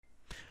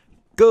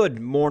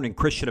Good morning,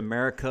 Christian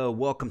America.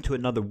 Welcome to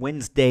another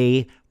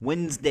Wednesday.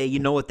 You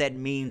know what that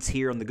means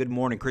here on the Good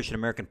Morning Christian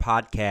American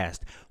podcast.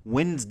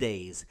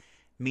 Wednesdays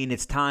mean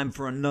it's time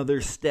for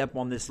another step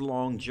on this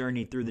long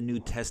journey through the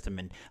New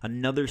Testament.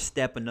 Another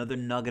step, another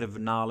nugget of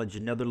knowledge,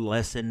 another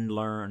lesson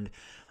learned,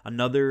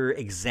 another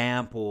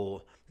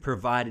example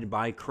provided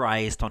by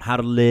Christ on how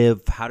to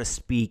live, how to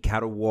speak,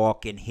 how to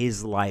walk in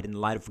His light, in the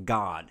light of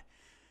God.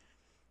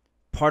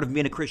 Part of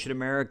being a Christian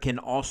American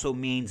also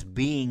means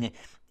being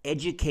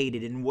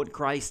educated in what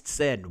Christ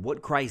said,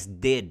 what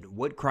Christ did,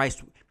 what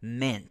Christ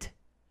meant.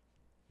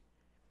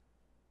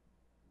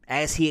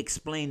 As He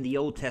explained the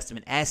Old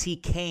Testament, as He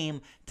came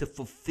to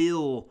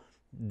fulfill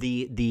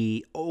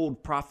the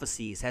old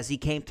prophecies, as He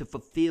came to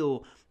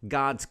fulfill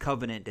God's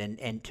covenant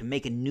and to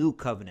make a new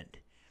covenant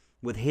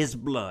with His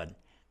blood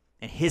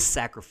and His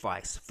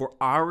sacrifice for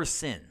our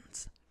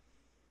sins.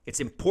 It's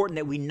important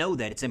that we know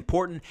that. It's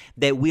important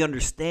that we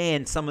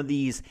understand some of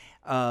these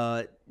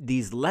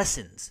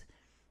lessons,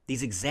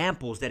 these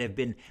examples that have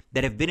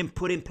been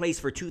put in place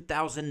for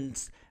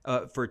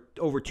for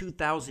over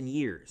 2,000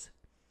 years.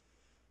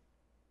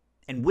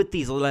 And with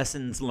these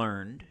lessons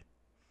learned,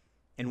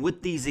 and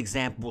with these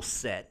examples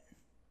set,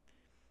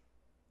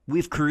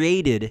 we've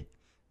created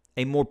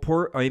a more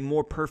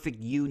perfect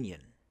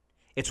union.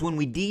 It's when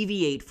we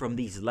deviate from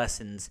these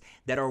lessons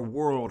that our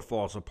world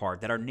falls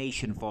apart, that our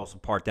nation falls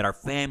apart, that our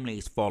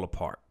families fall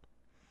apart.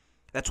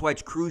 That's why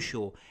it's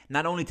crucial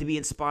not only to be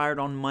inspired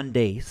on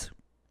Mondays,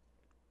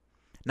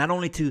 not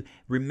only to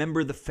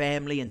remember the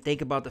family and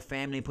think about the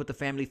family and put the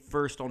family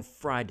first on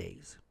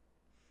Fridays,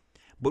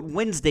 but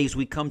Wednesdays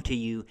we come to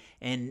you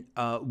and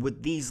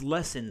with these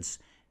lessons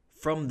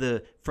from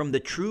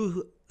the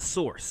true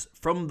source,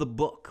 from the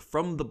book,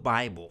 from the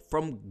Bible,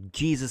 from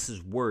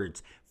Jesus'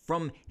 words,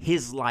 from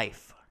His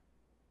life.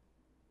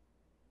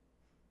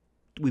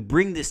 We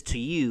bring this to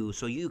you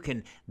so you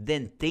can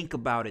then think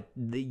about it,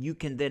 that you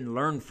can then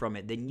learn from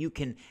it, then you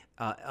can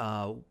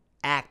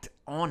act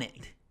on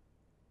it,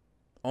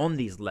 on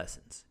these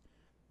lessons.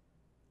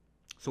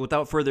 So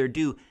without further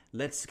ado,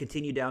 let's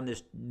continue down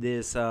this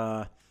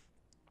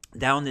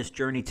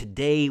journey.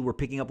 Today we're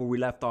picking up where we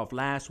left off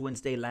last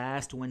Wednesday.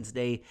 Last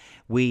Wednesday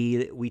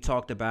we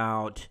talked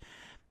about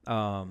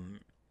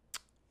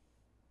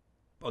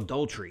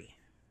adultery.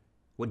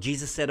 What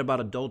Jesus said about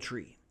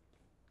adultery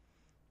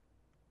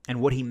and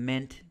what He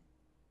meant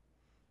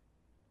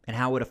and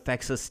how it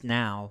affects us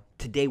now.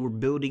 Today we're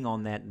building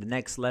on that. The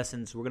next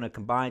lessons, we're going to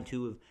combine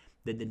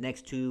the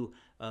next two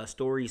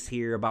stories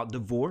here about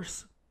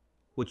divorce,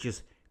 which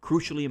is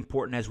crucially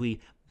important as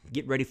we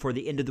get ready for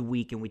the end of the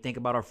week and we think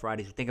about our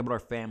Fridays, we think about our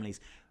families.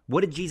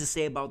 What did Jesus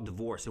say about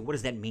divorce and what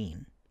does that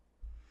mean?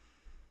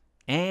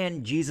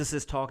 And Jesus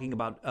is talking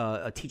about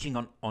a teaching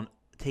on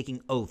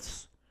taking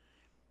oaths,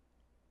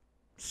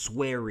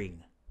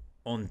 swearing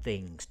on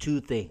things,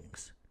 two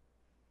things.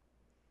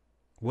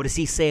 What does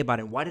He say about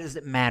it? Why does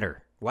it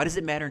matter? Why does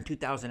it matter in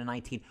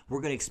 2019?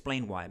 We're going to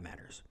explain why it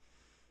matters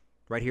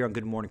right here on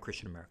Good Morning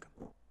Christian America.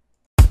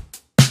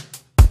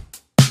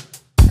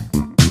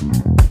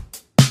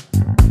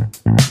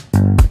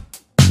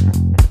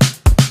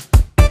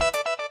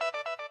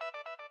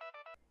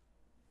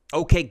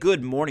 Okay,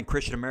 good morning,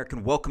 Christian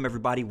American. Welcome,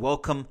 everybody.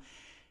 Welcome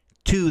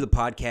to the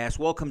podcast.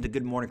 Welcome to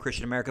Good Morning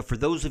Christian America. For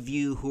those of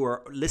you who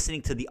are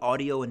listening to the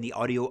audio and the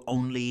audio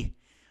only,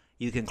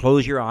 you can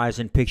close your eyes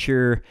and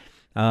picture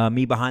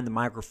me behind the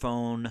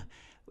microphone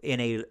in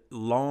a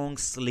long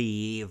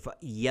sleeve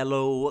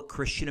yellow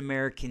Christian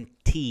American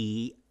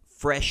tee,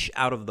 fresh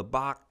out of the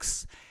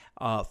box,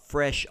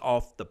 fresh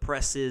off the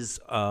presses,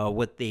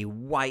 with the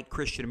white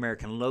Christian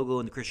American logo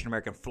and the Christian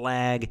American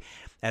flag.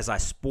 As I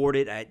sport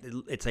it,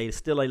 it's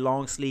still a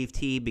long sleeve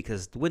tee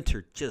because the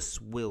winter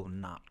just will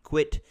not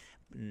quit.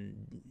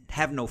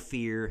 Have no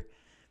fear.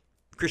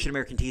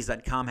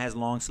 ChristianAmericanTees.com has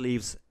long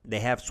sleeves. They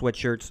have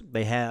sweatshirts.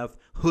 They have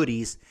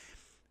hoodies.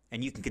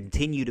 And you can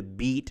continue to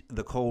beat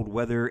the cold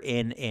weather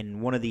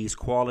in one of these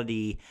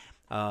quality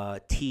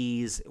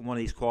tees, one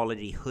of these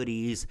quality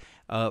hoodies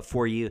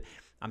for you.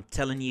 I'm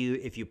telling you,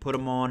 if you put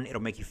them on, it'll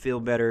make you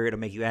feel better. It'll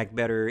make you act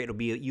better.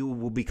 You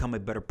will become a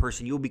better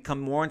person. You will become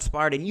more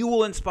inspired, and you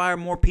will inspire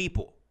more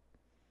people.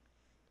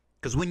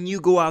 Because when you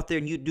go out there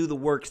and you do the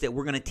works that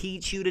we're going to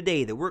teach you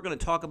today, that we're going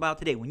to talk about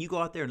today, when you go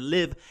out there and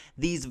live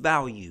these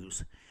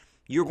values,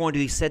 you're going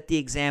to set the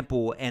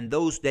example, and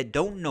those that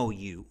don't know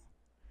you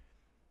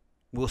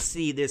will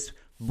see this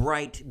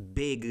bright,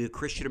 big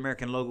Christian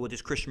American logo with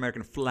this Christian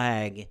American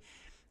flag,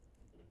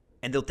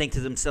 and they'll think to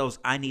themselves,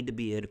 I need to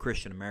be a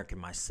Christian American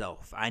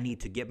myself. I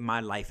need to get my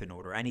life in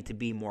order. I need to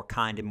be more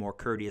kind and more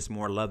courteous,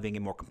 more loving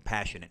and more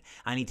compassionate.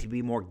 I need to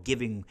be more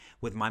giving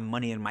with my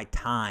money and my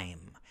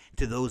time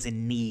to those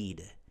in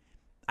need.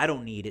 I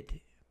don't need it,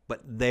 but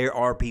there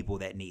are people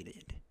that need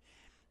it.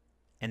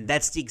 And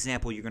that's the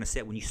example you're going to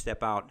set when you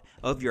step out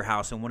of your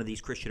house in one of these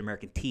Christian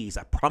American tees.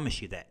 I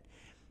promise you that.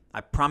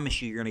 I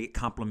promise you're going to get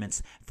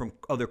compliments from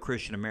other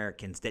Christian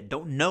Americans that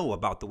don't know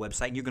about the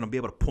website, and you're going to be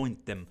able to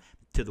point them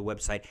to the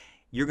website.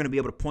 You're going to be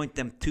able to point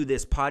them to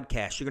this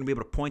podcast. You're going to be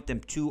able to point them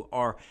to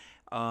our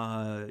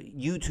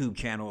YouTube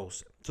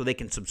channels so they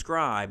can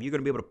subscribe. You're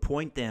going to be able to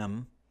point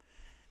them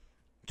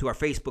to our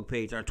Facebook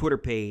page, our Twitter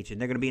page, and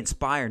they're going to be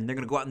inspired, and they're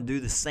going to go out and do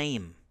the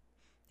same.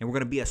 And we're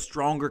going to be a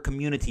stronger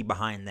community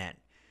behind that.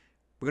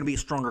 We're going to be a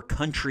stronger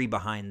country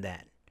behind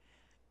that.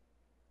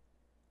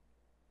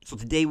 So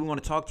today we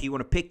want to talk to you. We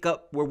want to pick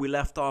up where we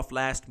left off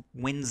last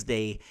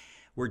Wednesday,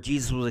 where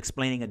Jesus was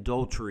explaining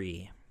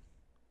adultery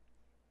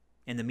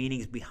and the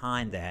meanings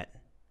behind that,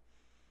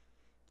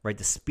 right?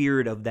 The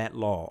spirit of that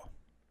law.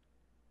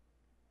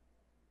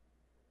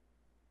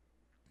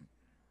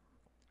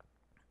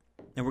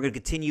 And we're going to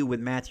continue with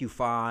Matthew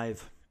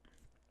 5,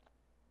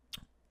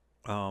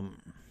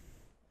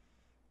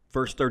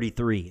 verse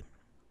 33,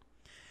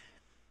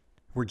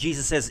 where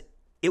Jesus says,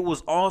 "It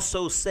was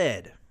also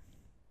said,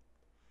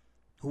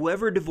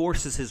 whoever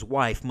divorces his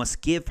wife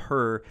must give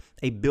her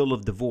a bill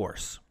of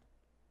divorce."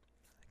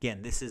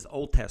 Again, this is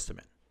Old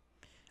Testament.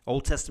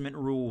 Old Testament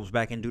rules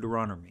back in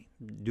Deuteronomy.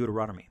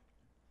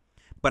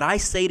 "But I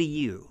say to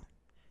you,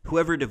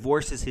 whoever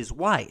divorces his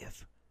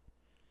wife,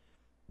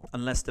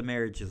 unless the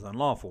marriage is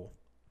unlawful,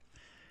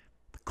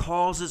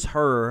 causes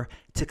her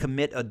to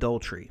commit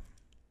adultery.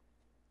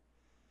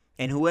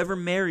 And whoever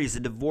marries a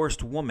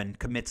divorced woman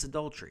commits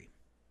adultery."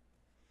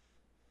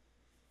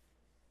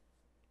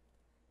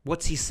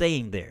 What's he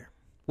saying there?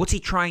 What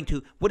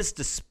is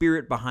the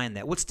spirit behind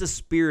that? What's the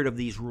spirit of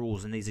these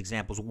rules and these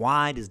examples?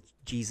 Why does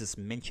Jesus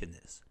mention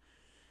this?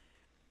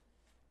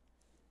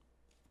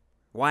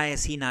 Why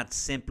is he not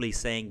simply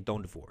saying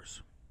don't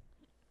divorce?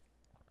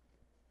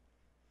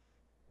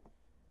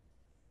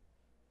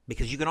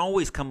 Because you can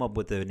always come up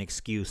with an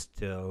excuse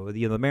to,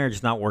 the marriage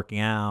is not working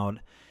out.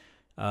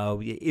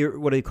 What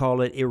do they call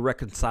it?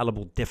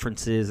 Irreconcilable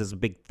differences is a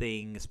big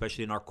thing,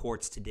 especially in our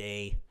courts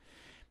today.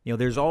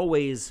 There's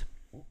always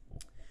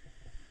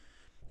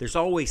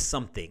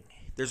something.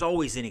 There's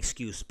always an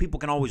excuse. People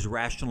can always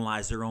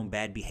rationalize their own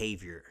bad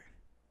behavior.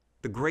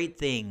 The great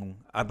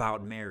thing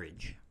about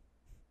marriage,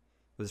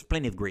 there's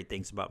plenty of great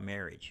things about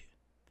marriage,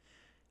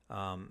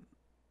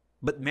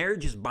 but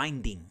marriage is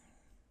binding.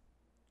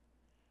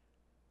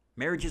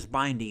 Marriage is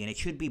binding, and it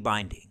should be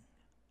binding.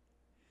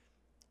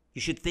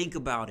 You should think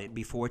about it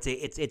before.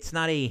 It's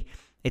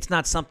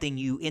not something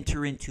you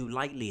enter into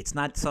lightly. It's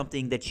not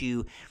something that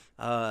you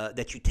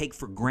take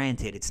for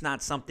granted. It's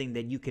not something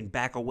that you can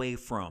back away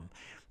from.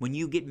 When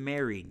you get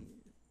married,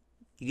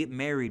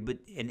 but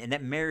and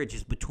that marriage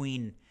is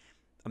between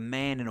a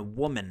man and a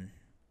woman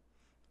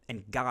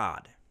and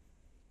God.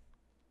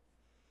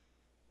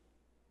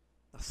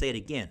 I'll say it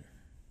again.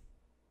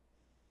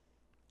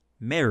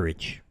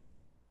 Marriage,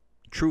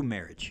 true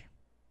marriage,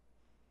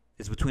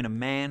 is between a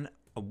man,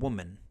 a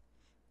woman,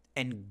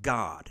 and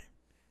God.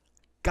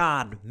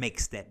 God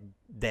makes that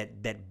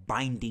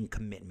binding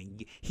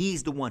commitment.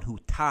 He's the one who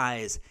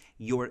ties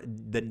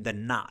the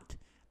knot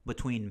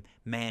between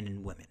man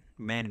and woman.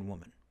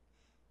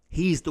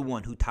 He's the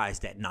one who ties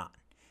that knot.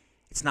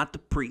 It's not the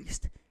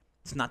priest.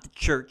 It's not the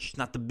church. It's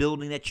not the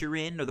building that you're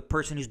in or the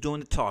person who's doing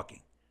the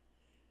talking.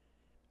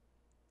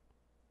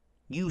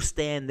 You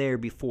stand there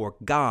before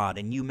God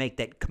and you make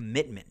that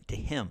commitment to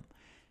Him.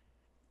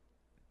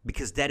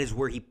 Because that is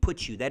where He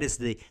puts you. That is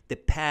the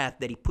path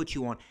that He puts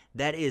you on.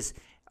 That is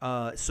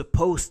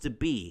supposed to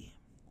be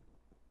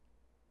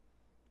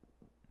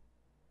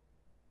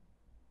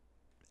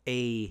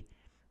a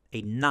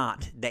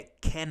knot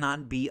that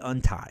cannot be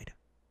untied.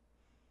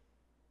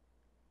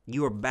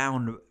 You are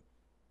bound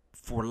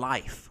for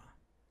life.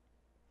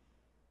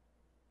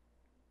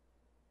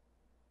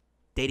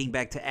 Dating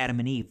back to Adam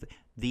and Eve,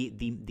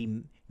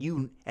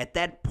 you at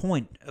that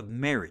point of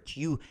marriage,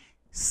 you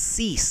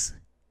cease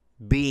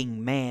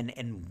being man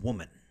and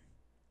woman,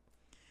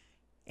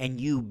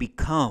 and you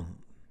become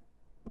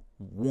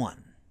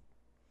one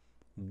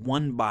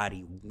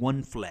body,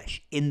 one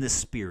flesh, in the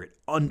Spirit,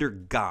 under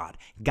God.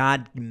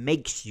 God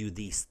makes you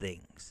these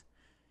things.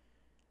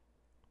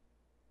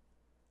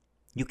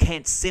 You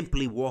can't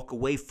simply walk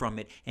away from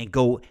it and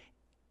go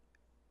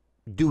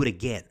do it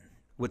again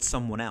with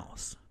someone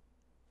else.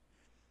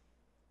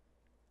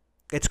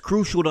 It's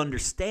crucial to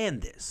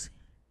understand this.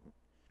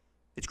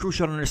 It's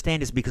crucial to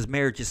understand this because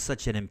marriage is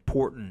such an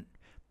important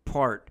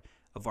part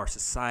of our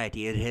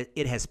society.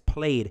 It has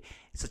played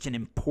such an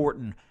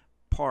important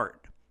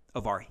part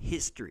of our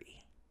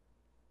history.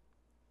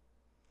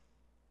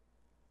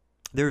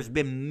 There's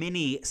been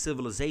many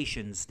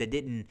civilizations that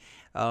didn't,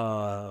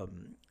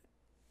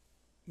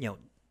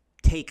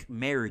 take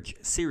marriage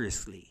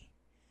seriously.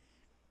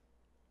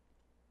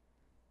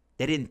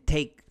 They didn't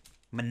take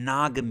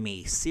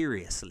monogamy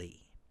seriously.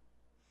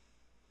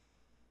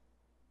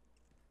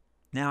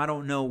 Now, I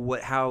don't know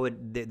how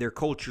their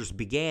cultures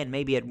began.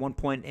 Maybe at one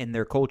point in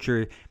their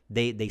culture,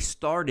 they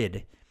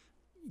started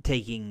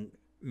taking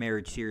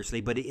marriage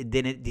seriously, but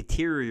then it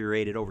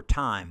deteriorated over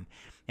time.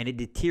 And it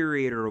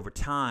deteriorated over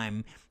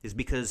time is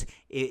because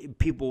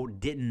people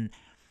didn't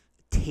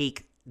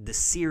take the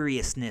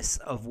seriousness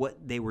of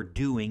what they were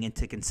doing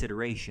into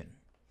consideration.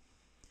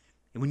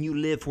 And when you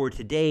live for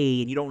today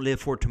and you don't live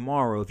for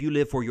tomorrow, if you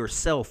live for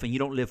yourself and you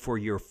don't live for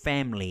your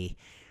family,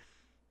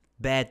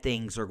 bad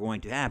things are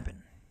going to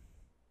happen.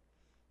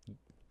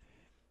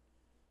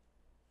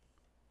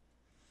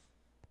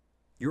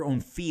 Your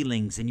own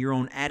feelings and your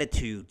own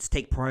attitudes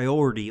take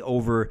priority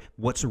over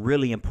what's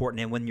really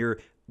important. And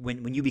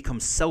when you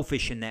become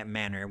selfish in that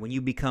manner, when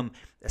you become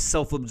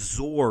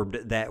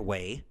self-absorbed that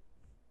way,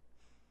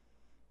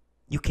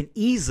 you can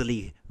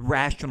easily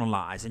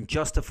rationalize and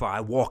justify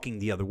walking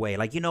the other way.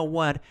 Like, you know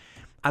what?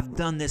 I've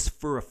done this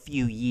for a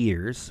few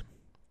years.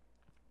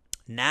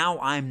 Now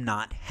I'm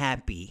not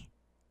happy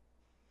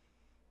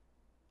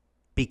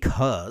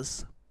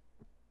because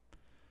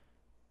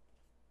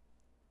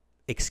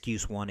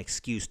excuse 1,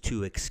 excuse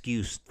 2,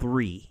 excuse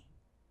 3.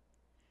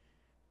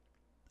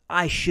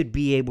 I should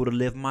be able to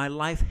live my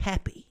life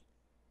happy,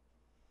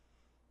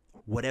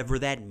 whatever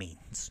that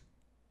means.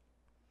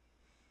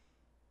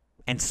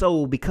 And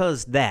so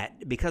because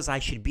I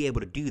should be able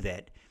to do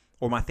that,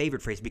 or my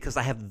favorite phrase, because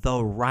I have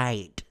the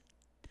right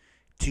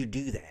to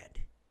do that,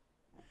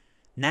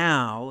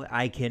 now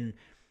I can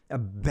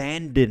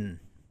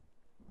abandon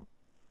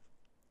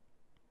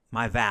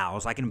my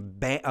vows. I can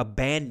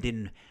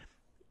abandon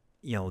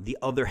the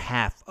other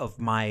half of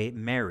my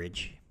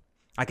marriage.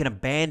 I can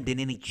abandon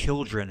any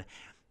children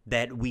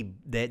that we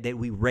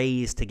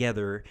raised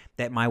together,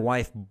 that my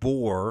wife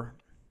bore,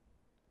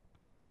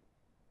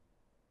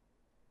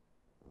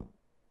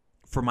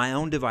 for my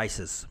own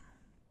devices,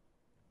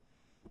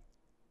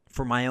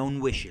 for my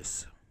own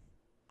wishes,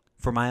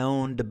 for my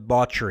own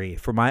debauchery,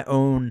 for my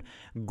own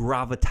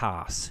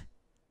gravitas,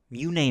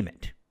 you name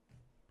it,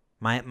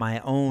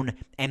 my own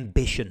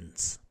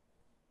ambitions.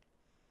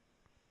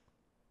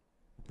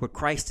 What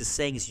Christ is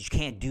saying is you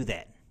can't do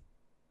that.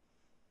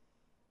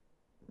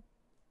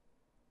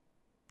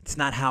 It's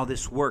not how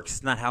this works.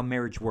 It's not how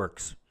marriage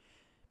works.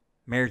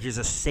 Marriage is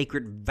a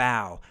sacred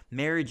vow.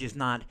 Marriage is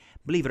not,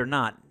 believe it or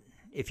not,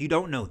 if you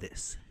don't know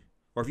this,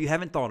 or if you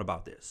haven't thought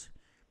about this,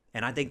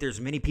 and I think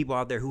there's many people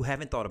out there who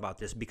haven't thought about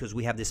this because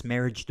we have this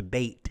marriage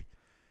debate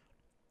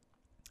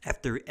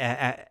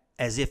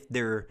as if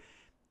there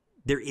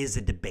is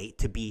a debate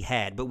to be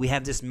had, but we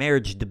have this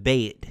marriage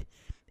debate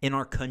in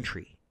our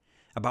country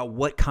about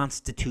what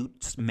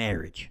constitutes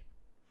marriage.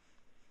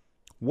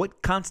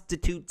 What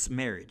constitutes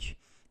marriage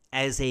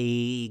as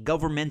a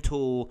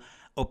governmental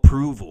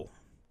approval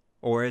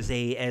or as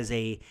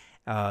a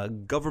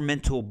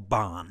governmental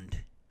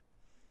bond?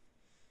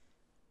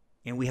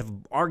 And we have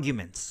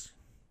arguments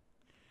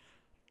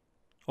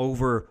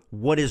over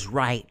what is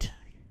right,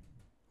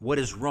 what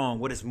is wrong,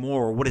 what is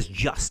moral, what is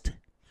just,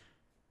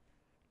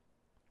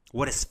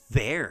 what is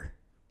fair.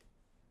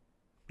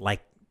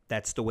 Like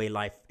that's the way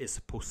life is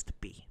supposed to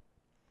be.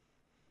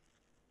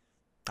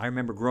 I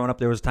remember growing up,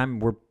 there was a time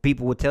where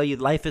people would tell you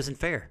life isn't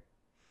fair.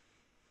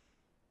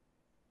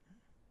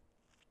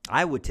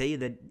 I would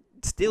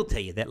still tell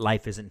you that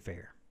life isn't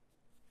fair.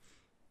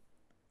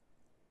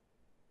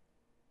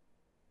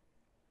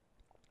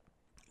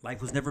 Life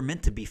was never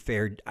meant to be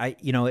fair.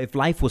 If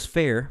life was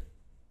fair,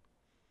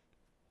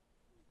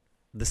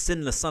 the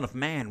sinless Son of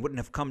Man wouldn't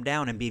have come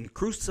down and been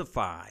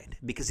crucified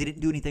because he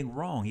didn't do anything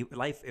wrong.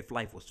 If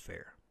life was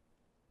fair.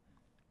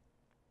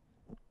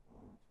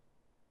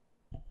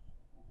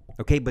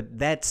 Okay, but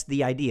that's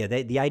the idea.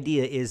 The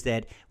idea is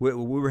that we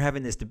were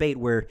having this debate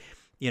where,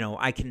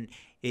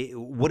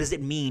 what does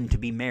it mean to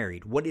be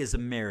married? What is a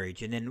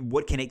marriage? And then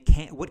what can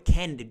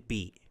it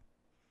be?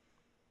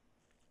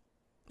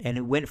 And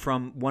it went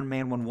from one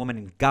man, one woman,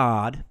 and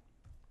God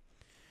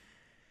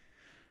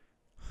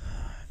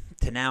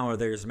to now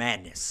there's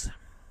madness.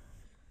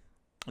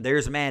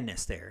 There's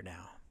madness there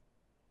now.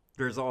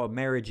 There's all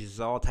marriages,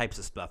 all types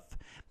of stuff.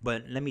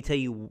 But let me tell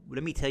you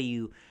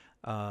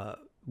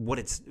what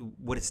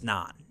it's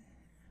not.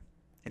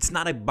 It's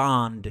not a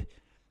bond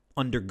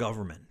under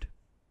government.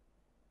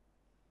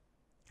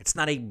 It's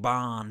not a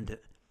bond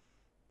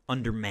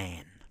under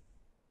man.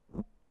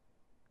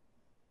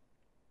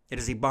 It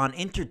is a bond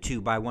entered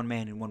to by one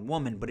man and one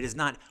woman, but it is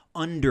not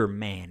under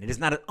man. It is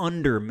not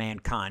under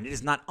mankind. It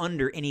is not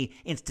under any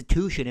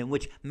institution in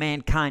which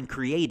mankind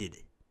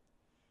created,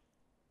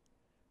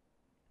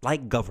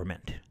 like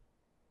government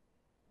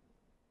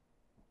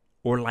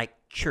or like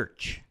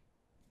church.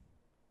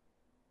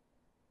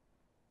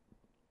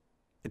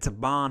 It's a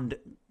bond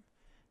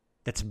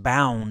that's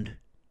bound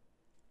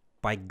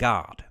by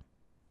God.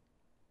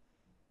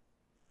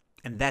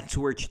 And that's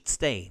where it should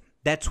stay.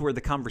 That's where the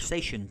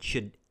conversation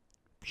should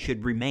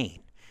remain.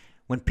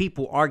 When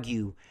people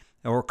argue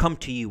or come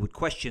to you with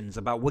questions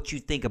about what you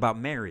think about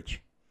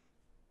marriage,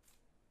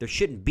 there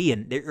shouldn't be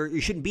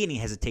any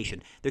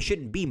hesitation. There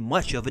shouldn't be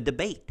much of a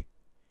debate.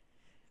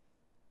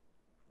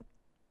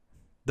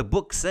 The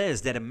book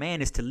says that a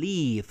man is to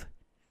leave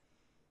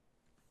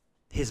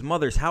his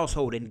mother's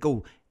household and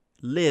go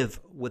live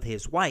with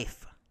his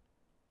wife.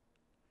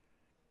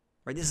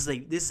 Right? This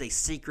is a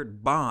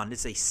sacred bond.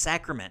 It's a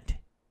sacrament.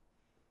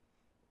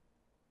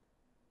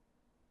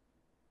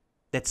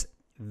 That's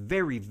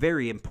very,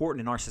 very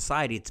important in our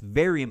society. It's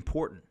very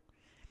important.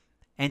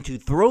 And to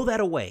throw that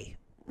away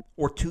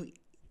or to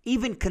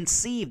even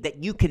conceive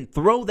that you can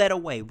throw that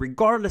away,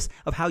 regardless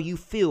of how you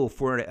feel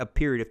for a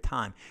period of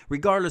time,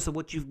 regardless of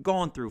what you've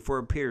gone through for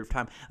a period of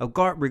time,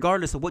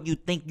 regardless of what you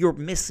think you're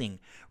missing,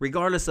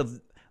 regardless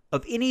of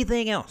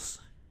anything else.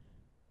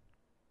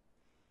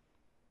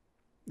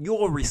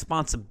 Your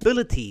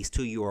responsibilities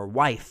to your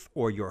wife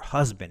or your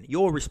husband,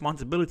 your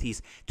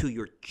responsibilities to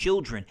your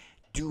children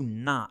do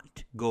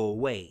not go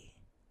away.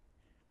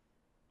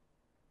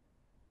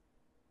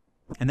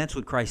 And that's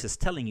what Christ is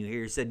telling you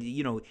here. He said,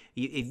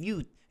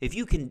 if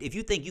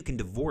you think you can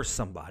divorce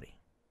somebody,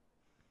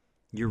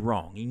 you're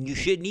wrong. And you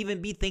shouldn't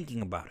even be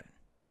thinking about it.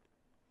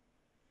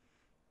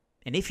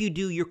 And if you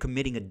do, you're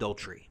committing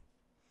adultery.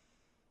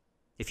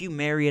 If you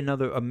marry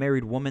a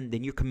married woman,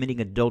 then you're committing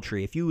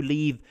adultery. If you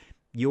leave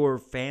your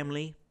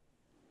family,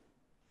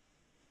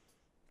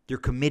 you're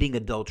committing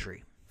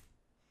adultery.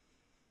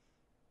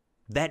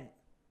 That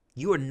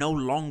you are no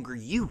longer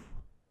you.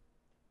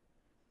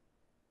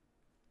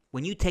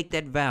 When you take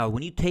that vow,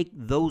 when you take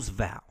those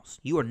vows,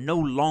 you are no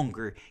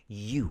longer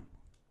you.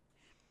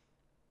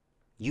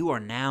 You are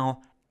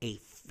now a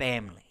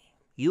family.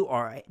 You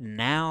are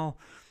now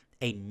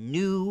a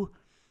new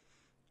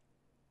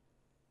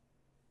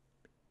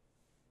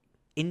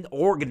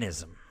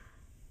organism.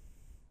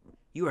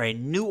 You are a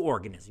new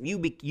organism. You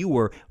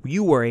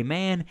were a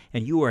man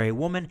and you are a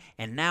woman,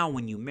 and now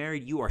when you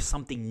married, you are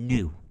something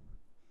new.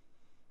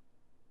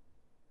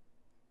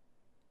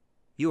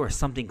 You are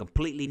something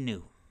completely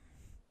new.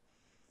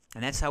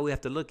 And that's how we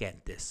have to look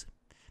at this.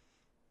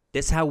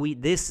 This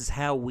is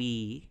how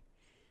we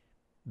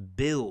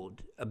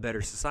build a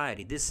better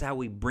society. This is how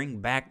we bring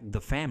back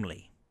the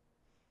family.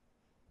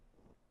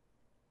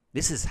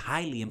 This is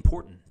highly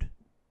important.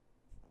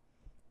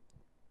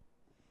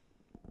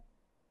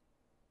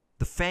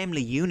 The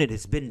family unit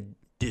has been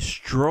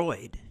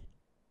destroyed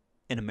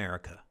in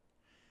America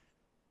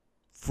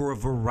for a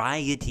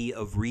variety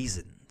of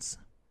reasons.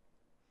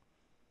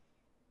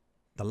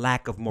 The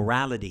lack of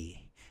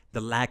morality,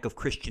 the lack of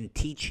Christian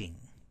teaching,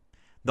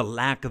 the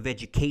lack of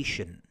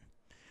education,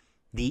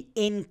 the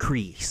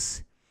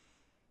increase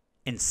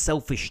in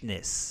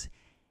selfishness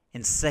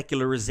and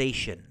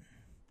secularization,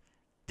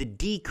 the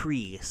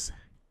decrease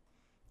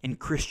in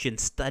Christian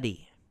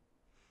study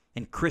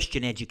and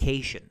Christian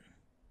education,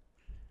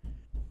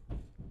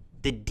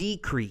 the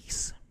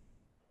decrease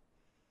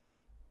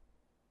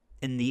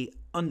in the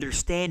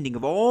understanding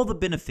of all the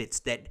benefits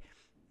that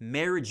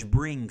marriage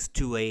brings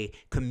to a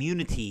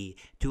community,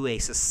 to a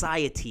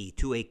society,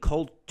 to a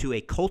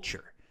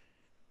culture.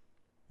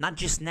 Not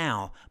just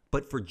now,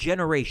 but for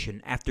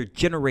generation after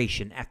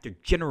generation after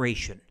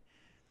generation.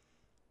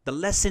 The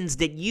lessons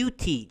that you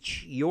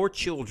teach your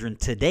children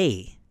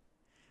today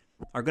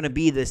are going to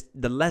be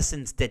the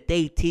lessons that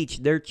they teach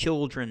their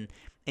children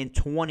in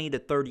 20 to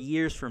 30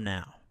 years from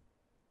now.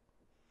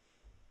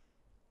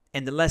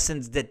 And the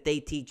lessons that they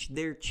teach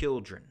their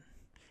children.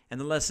 And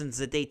the lessons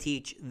that they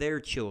teach their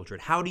children.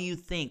 How do you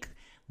think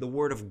the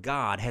Word of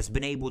God has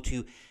been able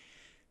to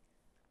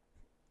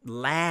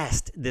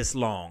last this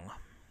long?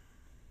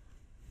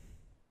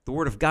 The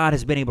Word of God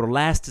has been able to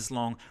last this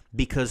long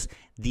because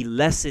the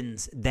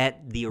lessons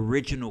that the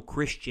original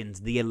Christians,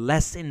 the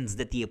lessons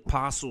that the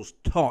apostles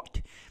taught,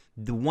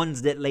 the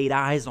ones that laid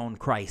eyes on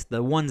Christ,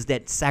 the ones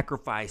that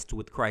sacrificed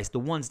with Christ, the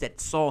ones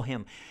that saw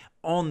Him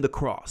on the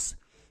cross,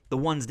 the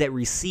ones that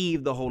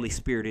received the Holy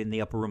Spirit in the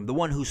upper room, the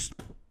one who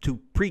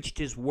preached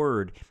His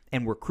word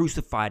and were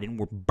crucified and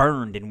were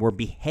burned and were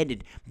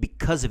beheaded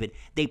because of it.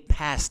 They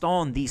passed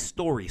on these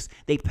stories.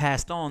 They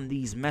passed on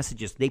these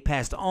messages. They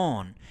passed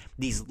on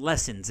these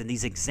lessons and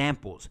these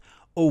examples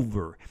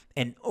over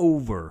and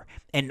over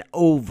and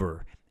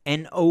over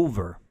and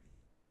over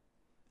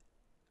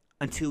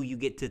until you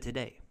get to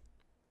today.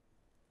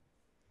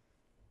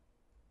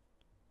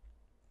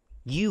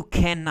 We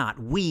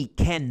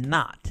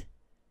cannot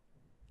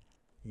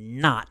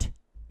not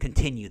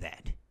continue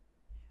that.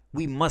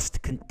 We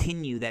must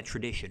continue that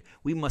tradition.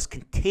 We must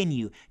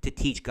continue to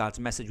teach God's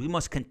message. We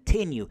must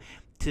continue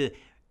to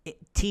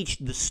teach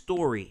the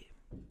story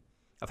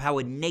of how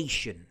a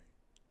nation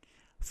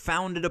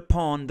founded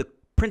upon the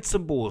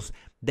principles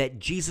that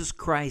Jesus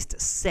Christ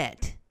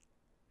set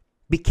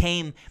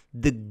became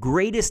the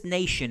greatest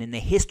nation in the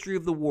history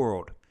of the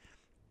world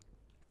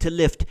to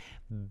lift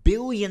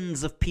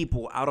billions of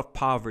people out of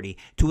poverty,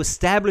 to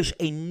establish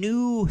a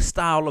new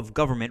style of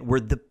government where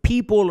the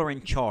people are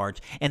in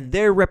charge and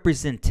their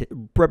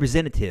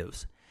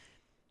representatives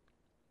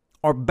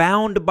are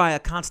bound by a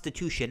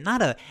constitution,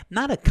 not a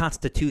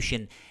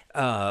constitution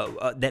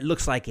that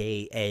looks like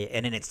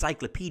an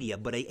encyclopedia,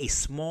 but a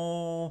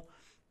small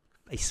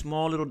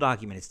little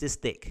document. It's this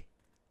thick.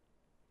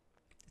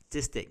 It's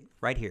this thick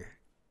right here.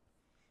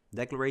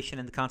 Declaration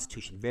and the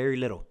Constitution, very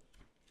little,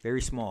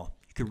 very small.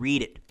 You can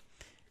read it.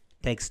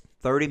 Takes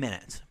 30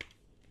 minutes.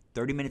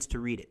 30 minutes to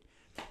read it.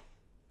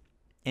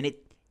 And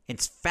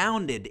its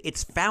founding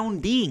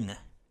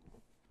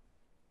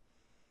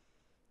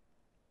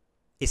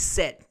is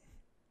set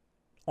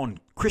on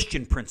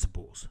Christian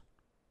principles.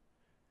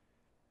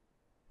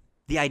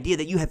 The idea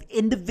that you have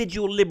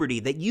individual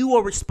liberty, that you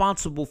are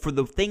responsible for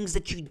the things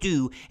that you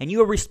do, and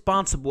you are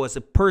responsible as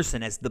a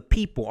person, as the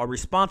people are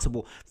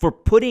responsible for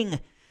putting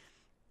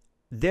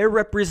their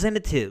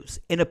representatives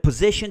in a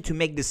position to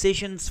make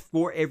decisions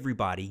for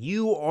everybody.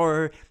 You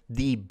are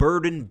the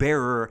burden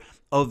bearer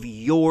of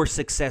your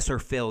success or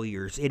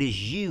failures. It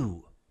is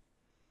you.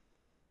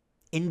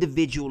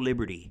 Individual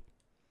liberty.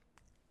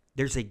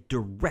 There's a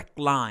direct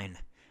line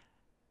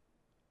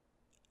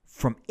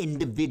from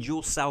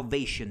individual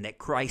salvation that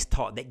Christ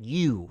taught, that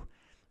you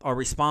are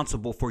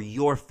responsible for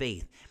your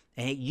faith,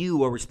 and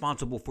you are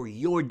responsible for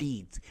your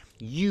deeds.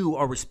 You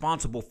are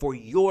responsible for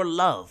your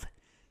love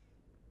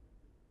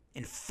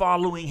in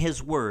following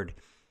his word,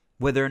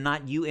 whether or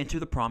not you enter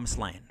the promised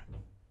land,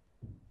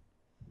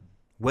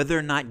 whether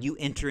or not you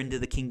enter into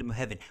the kingdom of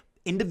heaven.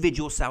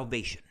 Individual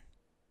salvation.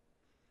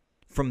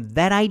 From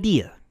that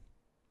idea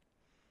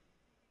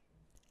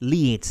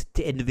leads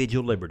to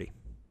individual liberty.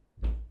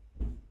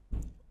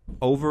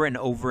 Over and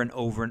over and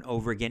over and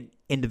over again,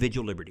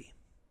 individual liberty.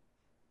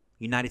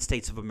 United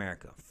States of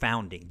America,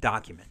 founding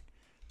document,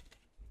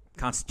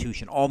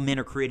 Constitution, all men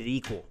are created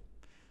equal.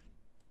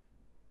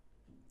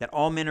 That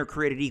all men are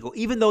created equal,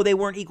 even though they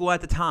weren't equal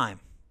at the time.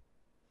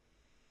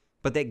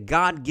 But that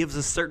God gives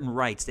us certain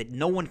rights that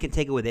no one can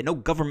take away, that no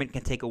government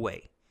can take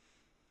away.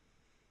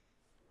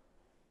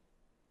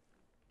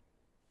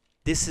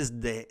 This is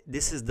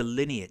the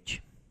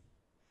lineage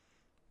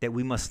that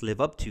we must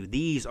live up to.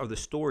 These are the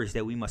stories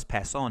that we must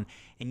pass on,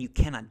 and you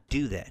cannot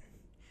do that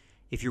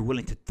if you're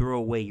willing to throw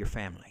away your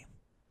family.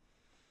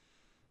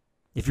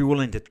 If you're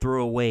willing to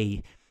throw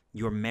away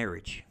your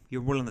marriage,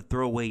 you're willing to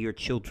throw away your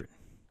children.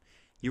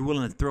 You're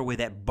willing to throw away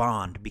that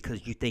bond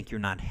because you think you're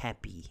not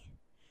happy.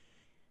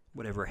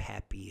 Whatever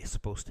happy is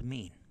supposed to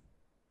mean.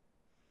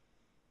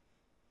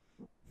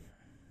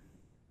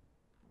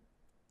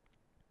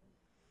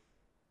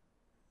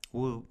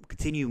 We'll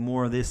continue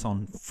more of this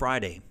on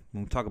Friday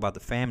when we talk about the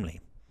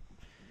family,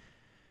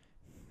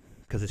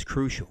 because it's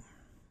crucial.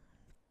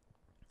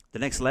 The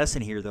next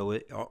lesson here, though,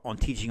 on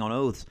teaching on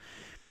oaths,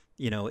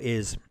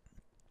 is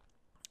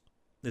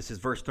this is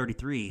verse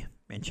 33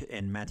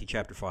 in Matthew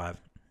chapter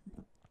 5.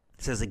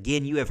 It says,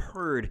 "Again, you have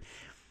heard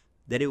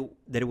that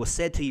it was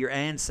said to your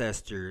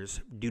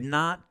ancestors, 'Do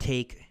not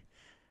take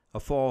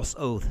a false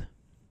oath,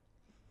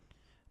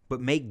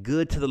 but make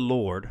good to the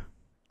Lord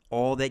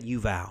all that you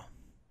vow.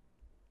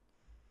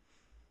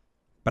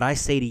 But I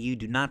say to you,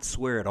 do not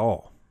swear at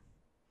all,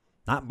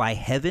 not by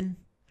heaven,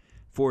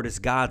 for it is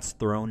God's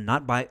throne,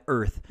 not by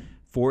earth,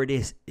 for it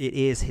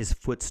is his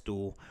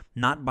footstool,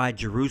 not by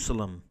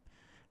Jerusalem,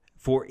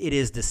 for it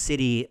is the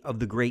city of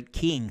the great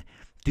king.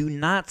 Do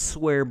not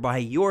swear by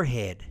your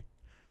head,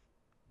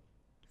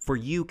 for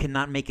you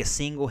cannot make a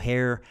single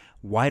hair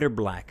white or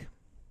black.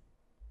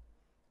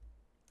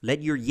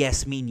 Let your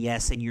yes mean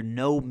yes and your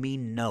no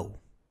mean no.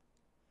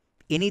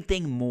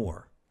 Anything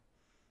more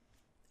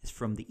is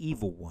from the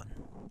evil one.'"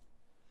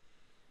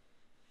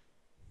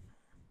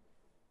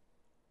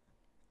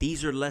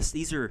 These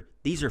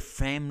are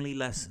family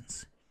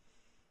lessons.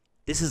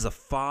 This is a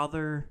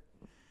father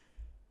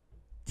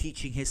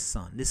teaching his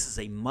son. This is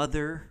a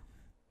mother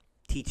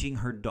teaching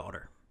her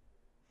daughter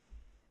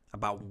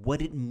about what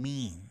it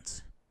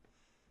means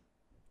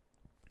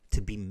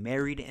to be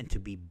married and to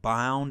be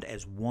bound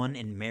as one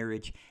in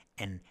marriage,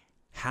 and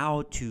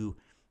how to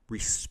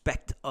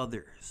respect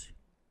others,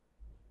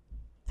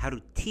 how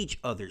to teach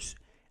others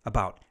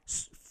about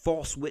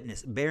false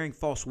witness, bearing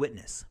false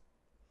witness,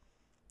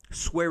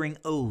 swearing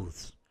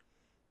oaths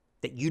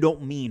that you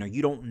don't mean or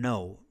you don't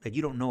know, that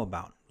you don't know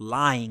about,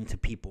 lying to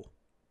people,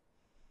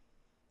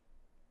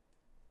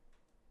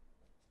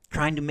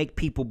 trying to make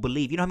people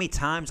believe. You know how many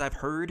times I've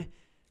heard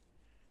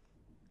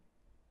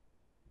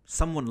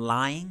someone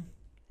lying,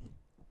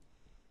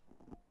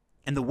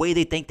 and the way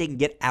they think they can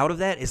get out of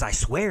that is, I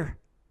swear.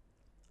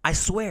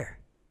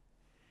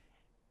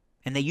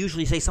 And they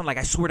usually say something like,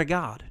 I swear to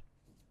God.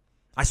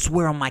 I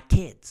swear on my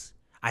kids.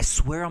 I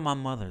swear on my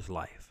mother's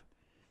life.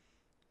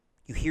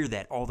 You hear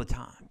that all the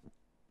time.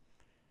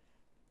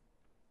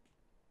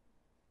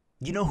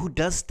 You know who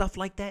does stuff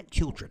like that?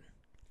 Children.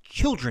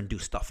 Children do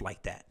stuff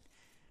like that.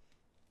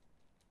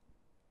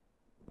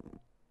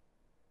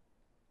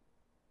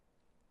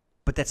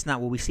 But that's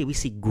not what we see. We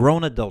see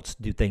grown adults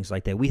do things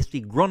like that. We see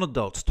grown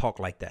adults talk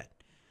like that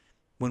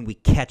when we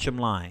catch them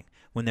lying,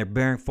 when they're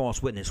bearing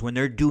false witness, when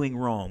they're doing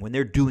wrong, when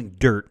they're doing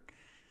dirt.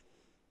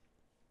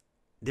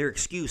 Their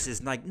excuse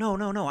is like,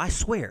 no, I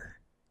swear.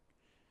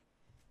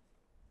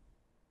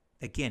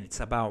 Again, it's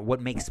about what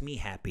makes me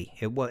happy.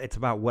 It's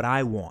about what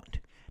I want,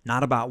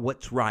 not about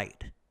what's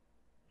right.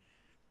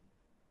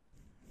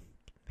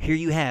 Here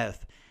you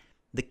have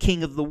the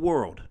King of the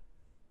world,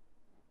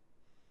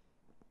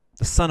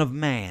 the Son of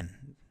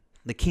Man,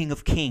 the King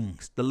of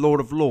Kings, the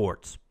Lord of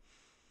Lords,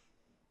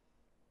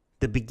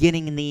 the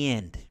beginning and the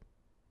end,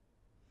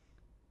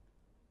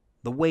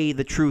 the way,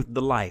 the truth,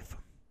 the life.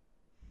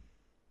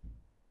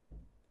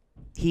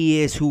 He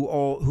is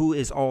who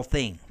is all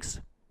things.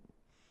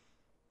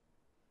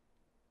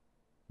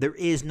 There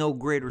is no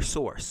greater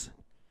source.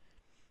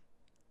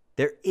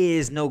 There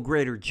is no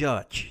greater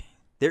judge.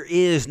 There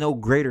is no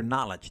greater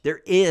knowledge.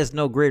 There is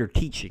no greater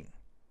teaching.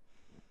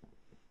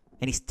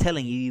 And he's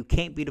telling you, you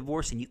can't be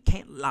divorced and you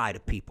can't lie to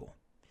people.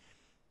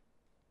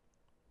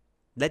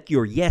 Let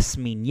your yes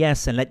mean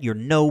yes and let your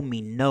no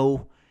mean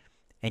no.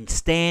 And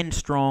stand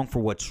strong for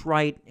what's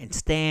right and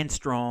stand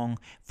strong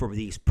for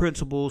these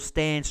principles.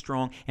 Stand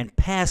strong and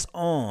pass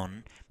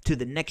on to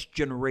the next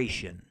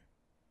generation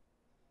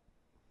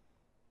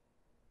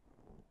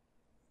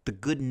the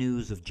good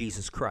news of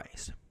Jesus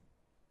Christ.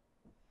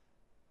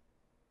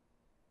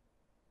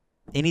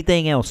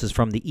 Anything else is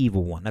from the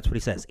evil one. That's what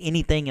he says.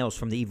 Anything else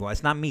from the evil one.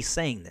 It's not me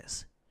saying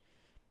this.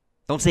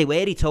 Don't say, well,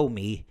 Eddie told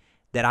me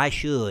that I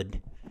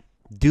should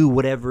do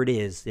whatever it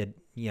is that,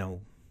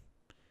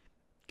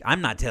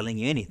 I'm not telling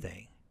you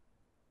anything.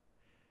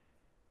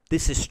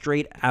 This is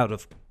straight out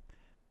of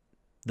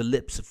the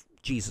lips of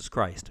Jesus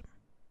Christ.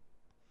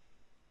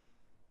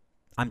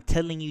 I'm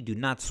telling you, do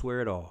not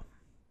swear at all.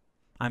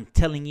 I'm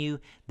telling you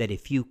that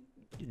if you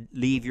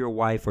leave your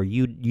wife or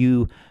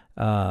you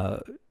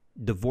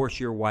divorce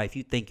your wife,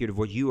 you think you're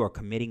divorced, you are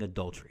committing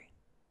adultery.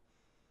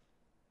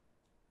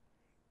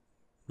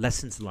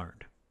 Lessons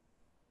learned.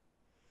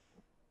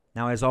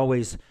 Now, as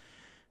always,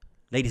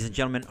 ladies and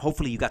gentlemen,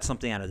 hopefully you got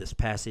something out of this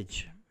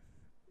passage.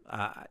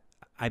 I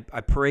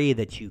pray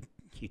that you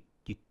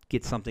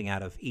get something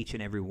out of each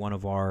and every one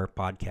of our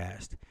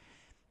podcasts.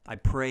 I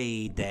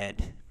pray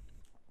that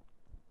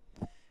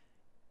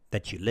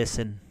you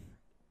listen.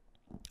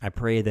 I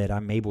pray that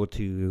I'm able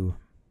to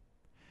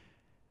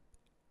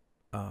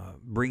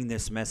bring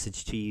this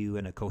message to you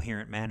in a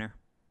coherent manner.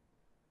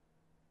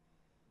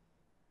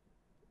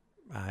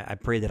 I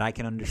pray that I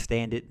can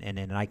understand it and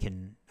then I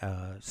can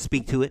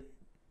speak to it.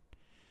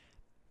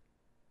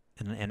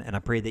 And I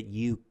pray that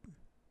you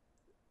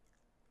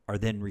are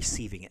then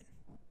receiving it.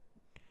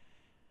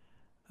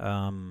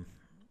 The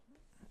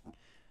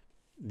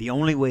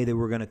only way that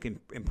we're going to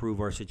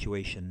improve our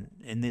situation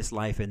in this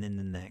life and in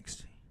the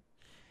next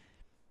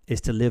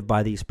is to live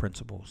by these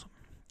principles.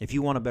 If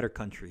you want a better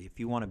country, if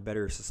you want a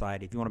better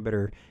society, if you want a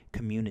better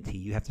community,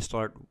 you have to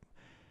start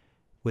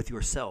with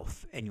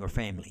yourself and your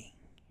family.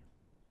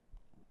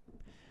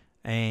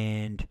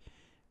 And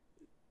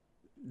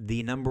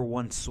the number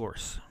one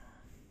source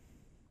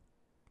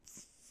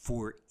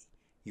for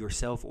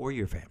yourself or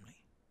your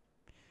family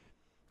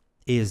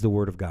is the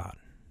Word of God.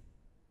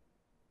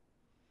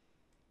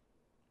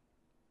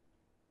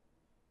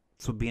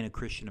 That's what being a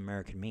Christian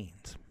American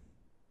means.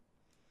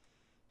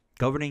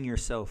 Governing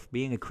yourself,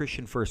 being a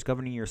Christian first,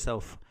 governing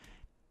yourself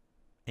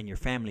and your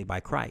family by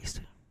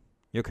Christ,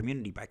 your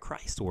community by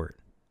Christ's Word.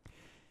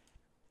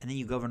 And then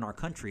you govern our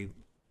country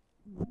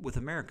with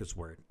America's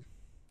Word.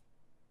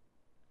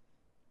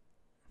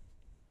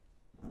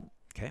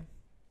 Okay?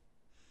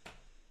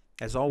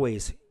 As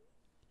always,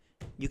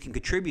 you can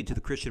contribute to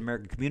the Christian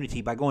American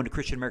community by going to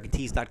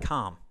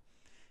ChristianAmericanTees.com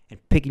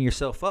and picking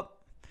yourself up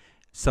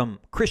some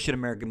Christian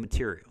American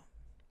material,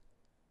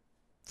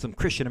 some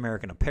Christian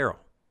American apparel.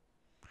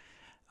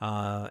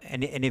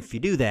 And if you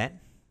do that,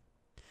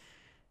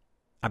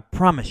 I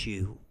promise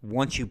you,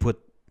 once you put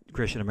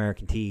Christian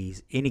American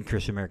tees, any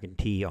Christian American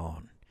tee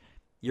on,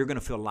 you're going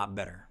to feel a lot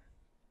better.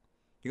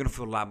 You're going to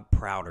feel a lot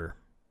prouder.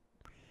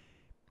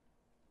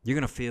 You're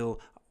going to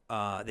feel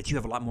that you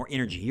have a lot more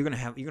energy. You're going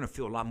to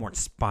feel a lot more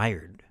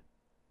inspired.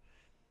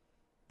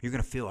 You're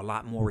going to feel a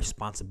lot more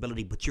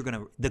responsibility, but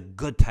the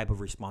good type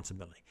of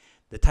responsibility,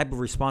 the type of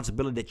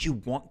responsibility that you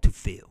want to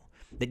feel,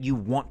 that you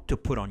want to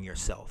put on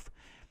yourself,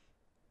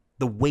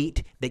 the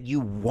weight that you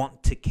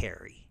want to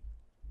carry.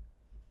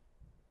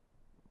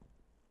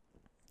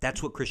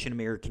 That's what Christian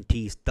American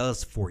Tees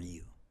does for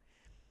you.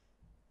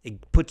 It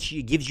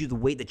gives you the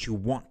weight that you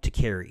want to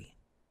carry,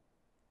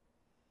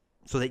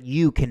 so that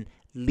you can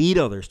lead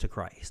others to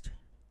Christ,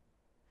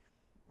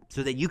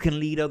 so that you can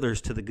lead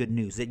others to the good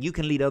news, that you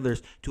can lead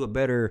others to a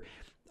better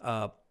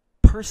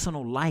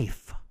personal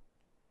life.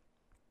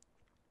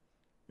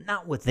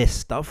 Not with this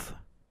stuff,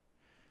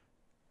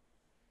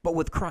 but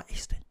with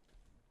Christ.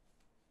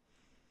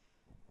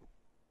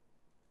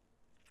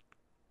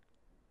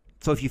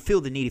 So if you feel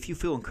the need, if you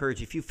feel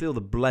encouraged, if you feel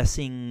the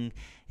blessing,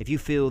 if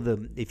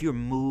you're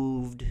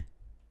moved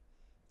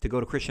to go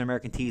to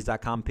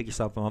ChristianAmericanTees.com, pick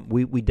yourself up,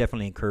 we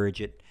definitely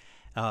encourage it.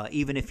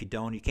 Even if you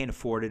can't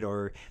afford it,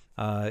 or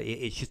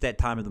it's just that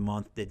time of the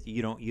month that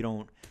you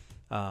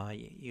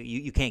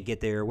can't get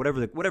there,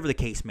 whatever the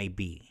case may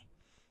be,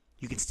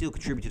 you can still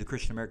contribute to the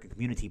Christian American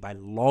community by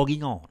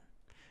logging on,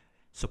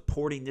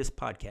 supporting this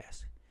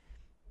podcast.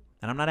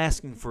 And I'm not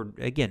asking for,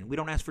 again, we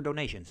don't ask for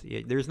donations.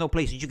 There's no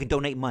place that you can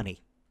donate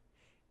money.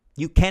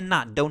 You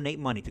cannot donate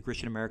money to the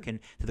Christian American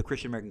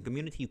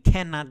community. You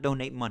cannot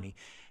donate money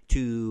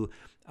to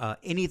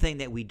anything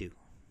that we do.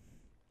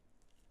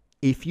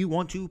 If you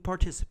want to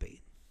participate,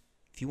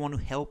 if you want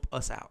to help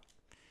us out,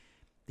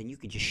 then you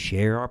can just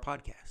share our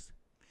podcast.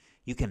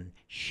 You can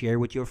share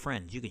with your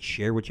friends. You can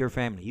share with your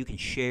family. You can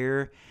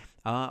share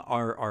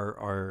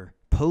our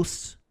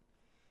posts.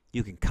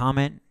 You can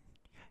comment.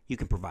 You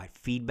can provide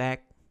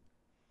feedback.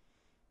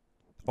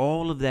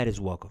 All of that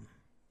is welcome.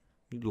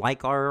 You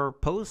like our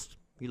posts,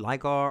 you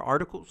like our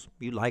articles,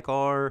 you like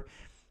our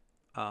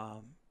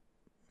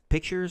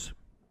pictures,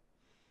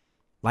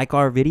 like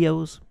our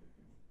videos,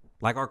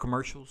 like our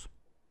commercials,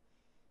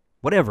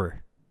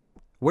 whatever,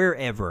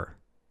 wherever.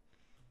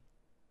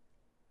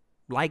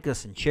 Like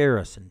us and share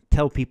us and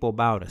tell people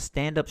about us.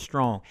 Stand up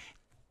strong.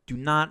 Do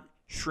not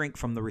shrink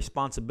from the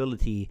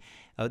responsibility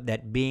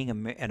that being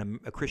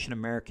a Christian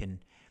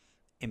American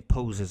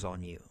imposes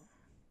on you.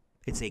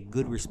 It's a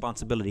good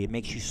responsibility. It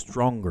makes you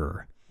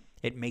stronger.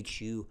 It makes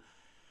you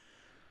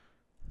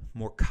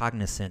more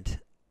cognizant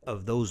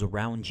of those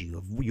around you,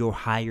 of your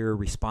higher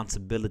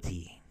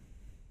responsibility.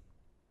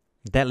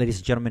 With that, ladies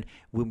and gentlemen,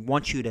 we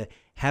want you to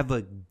have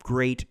a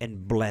great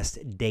and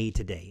blessed day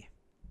today.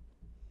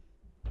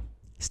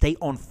 Stay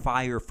on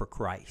fire for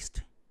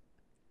Christ.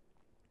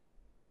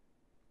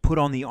 Put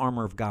on the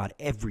armor of God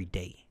every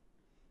day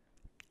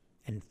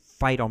and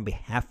fight on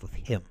behalf of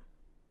Him.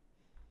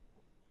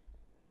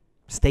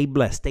 Stay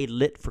blessed. Stay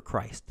lit for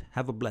Christ.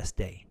 Have a blessed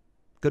day.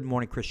 Good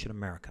morning, Christian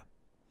America.